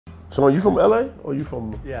Shaun, you from LA or you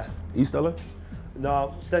from East LA?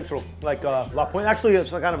 No, Central, like La Puente. Actually,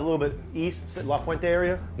 it's kind of a little bit east, La Puente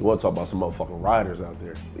area. You want to talk about some motherfucking riders out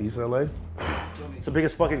there? East LA? It's the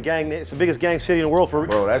biggest fucking gang. It's the biggest gang city in the world for.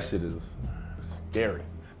 Bro, that shit is scary.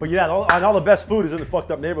 But yeah, all the best food is in the fucked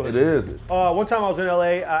up neighborhood. It is. One time I was in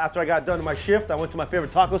LA, after I got done with my shift, I went to my favorite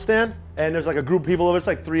taco stand, and there's like a group of people over. It's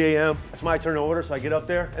like 3 a.m. It's my turn to order, so I get up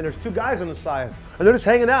there, and there's 2 guys on the side, and they're just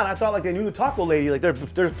hanging out. I thought like they knew the taco lady, like there's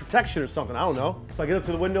protection or something. I don't know. So I get up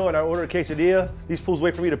to the window and I order a quesadilla. These fools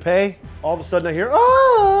wait for me to pay. All of a sudden I hear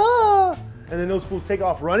ah, and then those fools take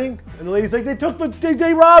off running, and the lady's like,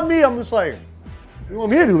 they robbed me. I'm just like, what do you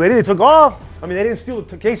want me to do, lady? They took off. I mean, they didn't steal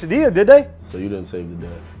the quesadilla, did they? So you didn't save the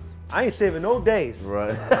day. I ain't saving no days.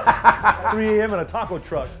 Right. 3 a.m. in a taco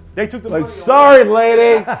truck. They took the like, money. sorry,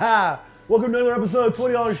 lady. Welcome to another episode of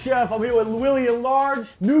 $20 Chef. I'm here with Willie and Large.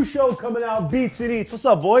 New show coming out, Beatz N Eatz. What's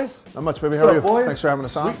up, boys? Not much, baby. How are you? Boys? Thanks for having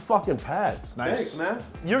us on. Sweet fucking pads. Nice. Thanks, man.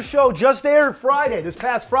 Your show just aired Friday, this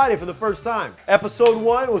past Friday for the first time. Episode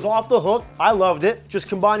 1 was off the hook. I loved it. Just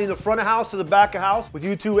combining the front of house to the back of house with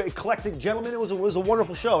you 2 eclectic gentlemen. It was a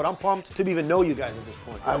wonderful show, and I'm pumped to even know you guys at this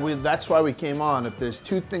point. That's why we came on. If there's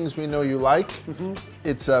 2 things we know you like,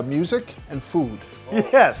 it's music and food.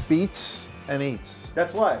 Yes. Beatz N Eatz.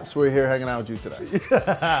 That's why. That's why we're here hanging out with you today.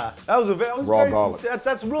 that was raw garlic.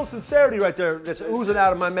 That's real sincerity right there. That's oozing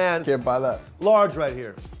out of my man. Can't buy that. Large right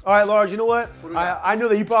here. All right, Large, you know what? I know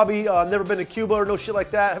that you probably never been to Cuba or no shit like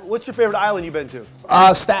that. What's your favorite island you've been to?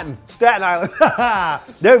 Staten. Staten Island.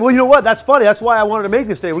 Well, you know what? That's funny. That's why I wanted to make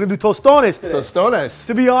this today. We're going to do Tostones today. Tostones.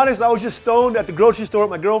 To be honest, I was just stoned at the grocery store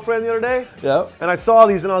with my girlfriend the other day. Yep. And I saw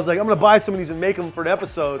these and I was like, I'm going to buy some of these and make them for an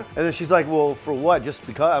episode. And then she's like, well, for what? Just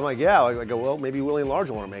because? I'm like, yeah. I go, well, maybe Willie and Large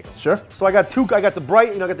will want to make them. Sure. So I got 2. I got the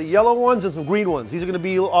bright, I got the yellow ones and some green ones. These are going to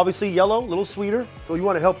be obviously yellow, a little sweeter. So you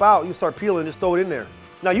want to help out, you start peeling, just throw it in there.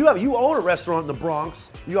 Now you own a restaurant in the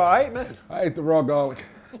Bronx. You all right, man? I ate the raw garlic.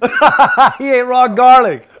 He ate raw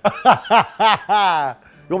garlic. You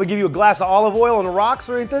want me to give you a glass of olive oil on the rocks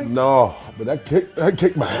or anything? No, but that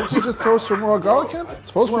kicked my ass. Did you just throw some raw garlic in? It's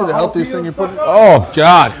supposed to be the healthiest thing you put in. Oh,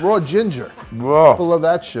 God. Raw ginger. Bro. People love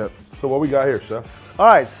that shit. So what we got here, Chef? All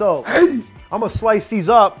right, so I'm gonna slice these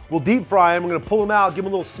up. We'll deep fry them. We're gonna pull them out, give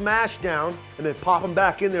them a little smash down, and then pop them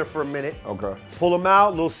back in there for a minute. Okay. Pull them out,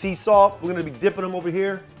 a little sea salt. We're gonna be dipping them over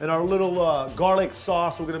here. And our little garlic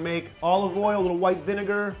sauce, we're gonna make olive oil, a little white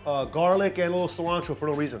vinegar, garlic, and a little cilantro for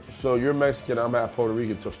no reason. So you're Mexican, I'm half Puerto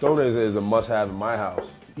Rican. Tostones is a must-have in my house.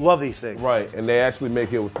 Love these things. Right, and they actually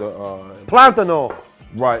make it with the... Plátano.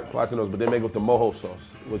 Right, platanos, but they make it with the mojo sauce,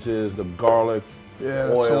 which is the garlic, Yeah,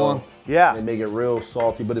 that's oil. the one. Yeah. They make it real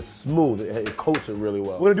salty, but it's smooth. It coats it really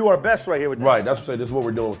well. We're gonna do our best right here with that. Right, that's what I'm saying. This is what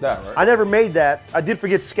we're doing with that, right? I never made that. I did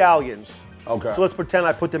forget scallions. Okay. So let's pretend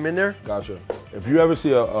I put them in there. Gotcha. If you ever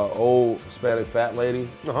see a old Hispanic fat lady,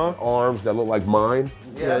 arms that look like mine,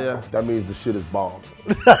 Yeah. that means the shit is bomb.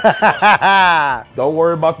 Don't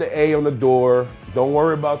worry about the A on the door. Don't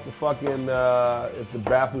worry about the fucking, if the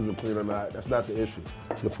bathrooms are clean or not. That's not the issue.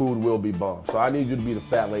 The food will be bomb. So I need you to be the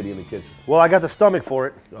fat lady in the kitchen. Well, I got the stomach for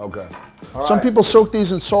it. Okay. Some people soak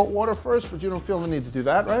these in salt water first, but you don't feel the need to do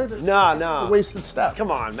that, right? It's Nah. a wasted step.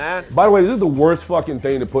 Come on, man. By the way, this is the worst fucking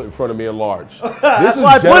thing to put in front of me and Large. That's This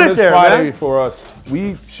why I is put it Gentleman's there, Friday man. for us.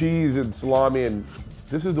 We eat cheese and salami, and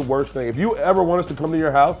this is the worst thing. If you ever want us to come to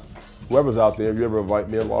your house, whoever's out there, if you ever invite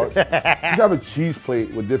me and Large, just have a cheese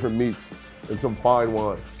plate with different meats and some fine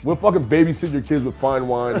wine. We'll fucking babysit your kids with fine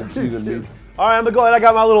wine and cheese and meats. All right, I'm gonna go ahead. I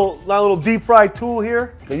got my little deep fried tool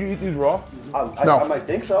here. Can you eat these raw? I might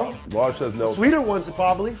think so. Large says no. Sweeter ones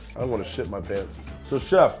probably. I don't want to shit my pants. So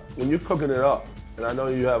Chef, when you're cooking it up, and I know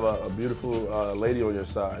you have a beautiful lady on your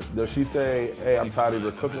side, does she say, hey, I'm tired of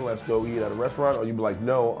your cooking, let's go eat at a restaurant? Or you be like,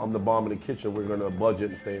 no, I'm the bomb in the kitchen, we're gonna budget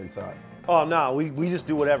and stay inside? Oh no, we just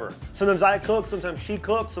do whatever. Sometimes I cook, sometimes she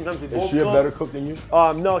cooks, sometimes we both cook. Is she a better cook than you?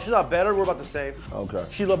 No, she's not better. We're about the same. Okay.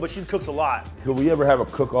 But she cooks a lot. Could we ever have a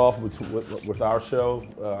cook-off with our show?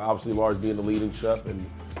 Obviously, Large being the leading chef, and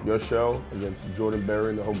your show against Jordan Berry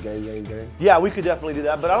and the whole gang. Yeah, we could definitely do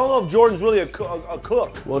that. But I don't know if Jordan's really a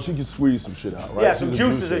cook. Well, she can squeeze some shit out, right? Yeah, some She's a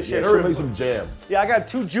juices juicer. and shit. Yeah, she'll make some jam. Yeah, I got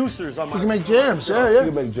 2 juicers on my. You can make jams, She yeah.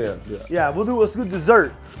 can make jams, yeah. Yeah, let's do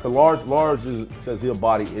dessert. The Large says he'll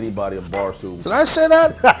body anybody in Barstool. Did I say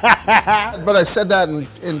that? But I said that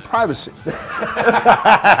in privacy.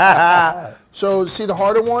 So see the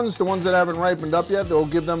harder ones, the ones that haven't ripened up yet, they'll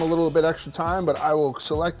give them a little bit extra time, but I will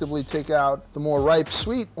selectively take out the more ripe,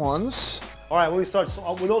 sweet ones. All right, when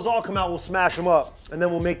those all come out, we'll smash them up, and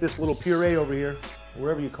then we'll make this little puree over here,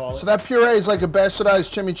 whatever you call it. So that puree is like a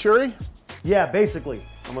bastardized chimichurri? Yeah, basically.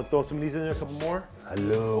 I'm gonna throw some of these in there, a couple more.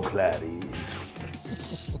 Hello, Clarice.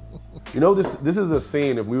 You know, this is a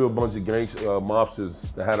scene if we were a bunch of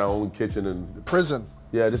mobsters that had our own kitchen and Prison.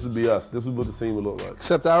 yeah, this would be us. This is what the scene would look like.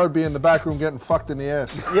 Except I would be in the back room getting fucked in the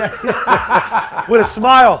ass. Yeah. With a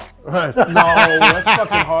smile. Right. No, that's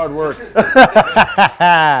fucking hard work.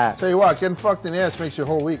 Tell you what, getting fucked in the ass makes you a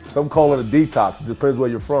whole week. Some call it a detox. It depends where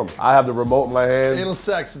you're from. I have the remote in my hand. Anal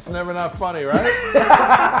sex, it's never not funny, right?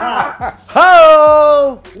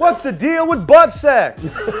 Ho! What's the deal with butt sex?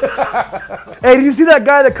 Hey, did you see that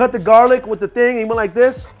guy that cut the garlic with the thing? He went like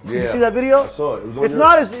this. Did you Yeah. see that video? I saw it. It was on It's your-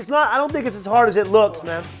 not. I don't think it's as hard as it looks,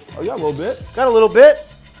 man. Oh, yeah, a little bit. Got a little bit,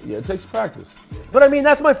 Yeah, it takes practice. but I mean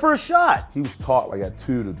that's my first shot. He was taught like at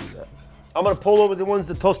 2 to do that. I'm gonna pull over the ones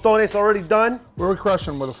the Tostones already done. Where are we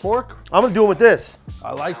crushing? With a fork? I'm gonna do them with this.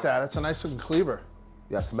 I like that. That's a nice looking cleaver.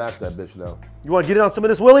 Yeah, smash that bitch now. You want to get in on some of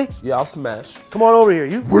this, Willie? Yeah, I'll smash. Come on over here.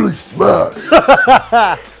 You. Really smash.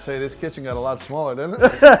 Tell you, this kitchen got a lot smaller, didn't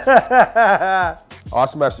it? Oh, I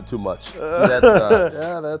smashed it too much. See, that's not,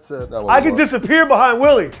 Yeah, that's it. not what I it can was. disappear behind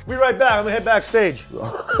Willie. Be right back. I'm gonna head backstage.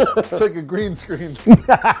 It's like a green screen.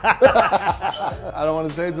 I don't want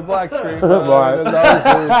to say it's a black screen. Right. Because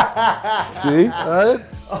obviously See? right?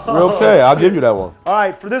 You're okay. I'll give you that one. All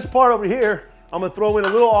right, for this part over here, I'm gonna throw in a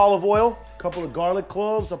little olive oil, a couple of garlic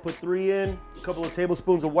cloves. I'll put 3 in, a couple of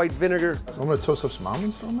tablespoons of white vinegar. So I'm going to toast up some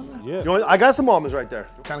almonds from it. Yeah. You want, I got some almonds right there.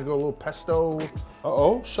 Kind of go a little pesto.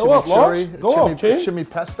 Uh-oh. Show up, Large. Go off, King. Shimmy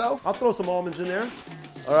pesto. I'll throw some almonds in there.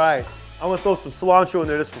 All right, I'm gonna throw some cilantro in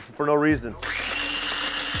there just for no reason.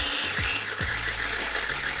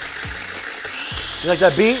 You like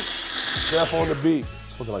that beat? Chef on the beat.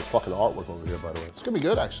 It's looking like fucking artwork over here, by the way. It's going to be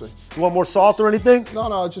good, actually. You want more salt or anything? No,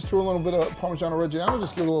 I just threw a little bit of Parmigiano Reggiano.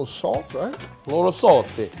 Just give it a little salt, right? A little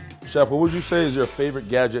salty. Chef, what would you say is your favorite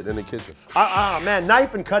gadget in the kitchen? Man,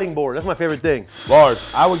 knife and cutting board. That's my favorite thing. Large,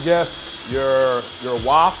 I would guess your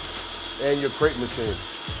waft and your crepe machine.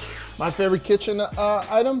 My favorite kitchen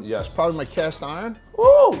item? Yes. It's probably my cast iron.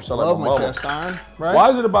 Ooh, sound Love like my mama. cast iron, right? Why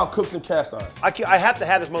is it about cooks and cast iron? I have to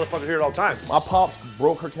have this motherfucker here at all times. My pops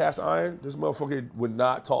broke her cast iron. This motherfucker would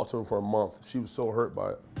not talk to him for a month. She was so hurt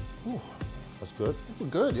by it. Ooh, that's good.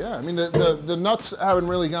 Good, yeah. I mean, the nuts haven't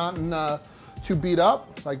really gotten too beat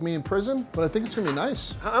up, like me in prison, but I think it's gonna be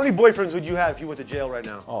nice. How many boyfriends would you have if you went to jail right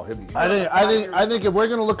now? Oh, hit me. I think if we're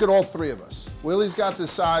gonna look at all 3 of us, Willie's got the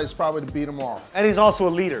size probably to beat him off. And he's also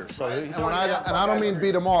a leader, so he's And I don't mean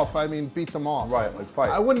beat him off, I mean beat them off. Right, like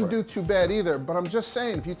fight. I wouldn't Right. do too bad either, but I'm just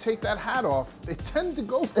saying, if you take that hat off, they tend to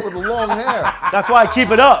go for the long hair. That's why I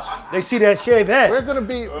keep it up. They see that shaved head. We're gonna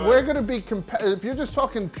be competitive. If you're just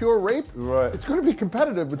talking pure rape, Right. it's gonna be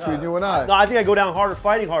competitive between you and I. No, I think I go down harder,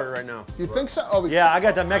 fighting harder right now. You think so? Oh, Yeah, I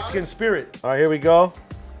got that Mexican spirit. All right, here we go.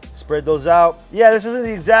 Spread those out. Yeah, this isn't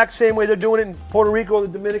the exact same way they're doing it in Puerto Rico or the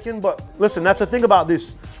Dominican, but listen, that's the thing about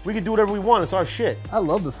this. We can do whatever we want. It's our shit. I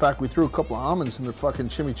love the fact we threw a couple of almonds in the fucking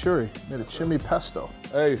chimichurri. Made a chimmy pesto.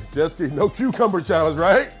 Hey, Jessica, no cucumber challenge,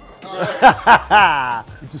 right?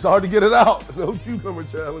 It's just hard to get it out. No cucumber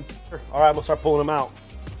challenge. All right, we'll start pulling them out.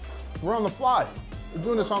 We're on the fly. We're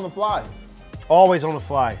doing this on the fly. Always on the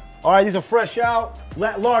fly. All right, these are fresh out.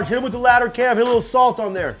 Large, hit them with the ladder cam. Hit a little salt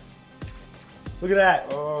on there. Look at that.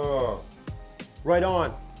 Right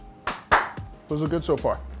on. Those are good so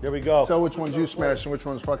far. There we go. Tell which ones you smashed and which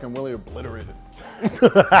ones fucking Willie obliterated.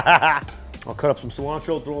 I'll cut up some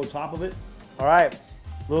cilantro, throw on top of it. All right,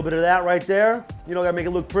 a little bit of that right there. You know, gotta make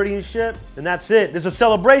it look pretty and shit. And that's it. There's a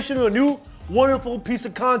celebration of a new wonderful piece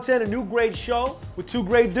of content, a new great show with 2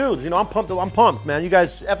 great dudes. You know, I'm pumped, man. You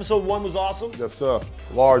guys, episode 1 was awesome. Yes, sir.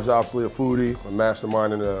 Large, obviously a foodie, a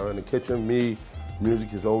mastermind in the kitchen. Me, music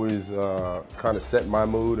has always kind of set my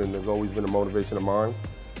mood and has always been a motivation of mine.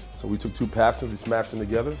 So we took 2 passions, we smashed them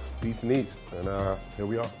together, Beatz N Eatz, and here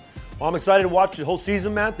we are. Well, I'm excited to watch the whole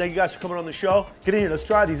season, man. Thank you guys for coming on the show. Get in here, let's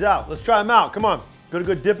try these out. Let's try them out, come on. Get a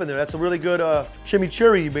good dip in there. That's a really good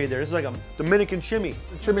chimichurri you made there. This is like a Dominican chimmy.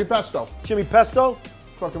 Chimmy pesto. Chimmy pesto.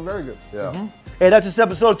 Fucking very good. Yeah. Hey, that's this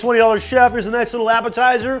episode of $20 Chef. Here's a nice little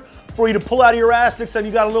appetizer for you to pull out of your ass next time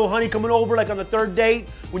you got a little honey coming over, like on the 3rd date,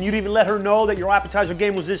 when you didn't even let her know that your appetizer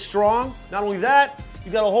game was this strong. Not only that,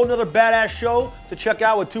 you got a whole nother badass show to check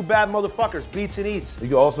out with 2 bad motherfuckers, Beatz N Eatz. You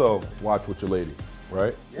can also watch with your lady,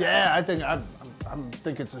 right? Yeah, I think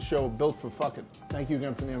it's a show built for fucking. Thank you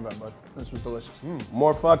again for the invite, bud. This was delicious.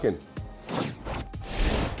 More fucking.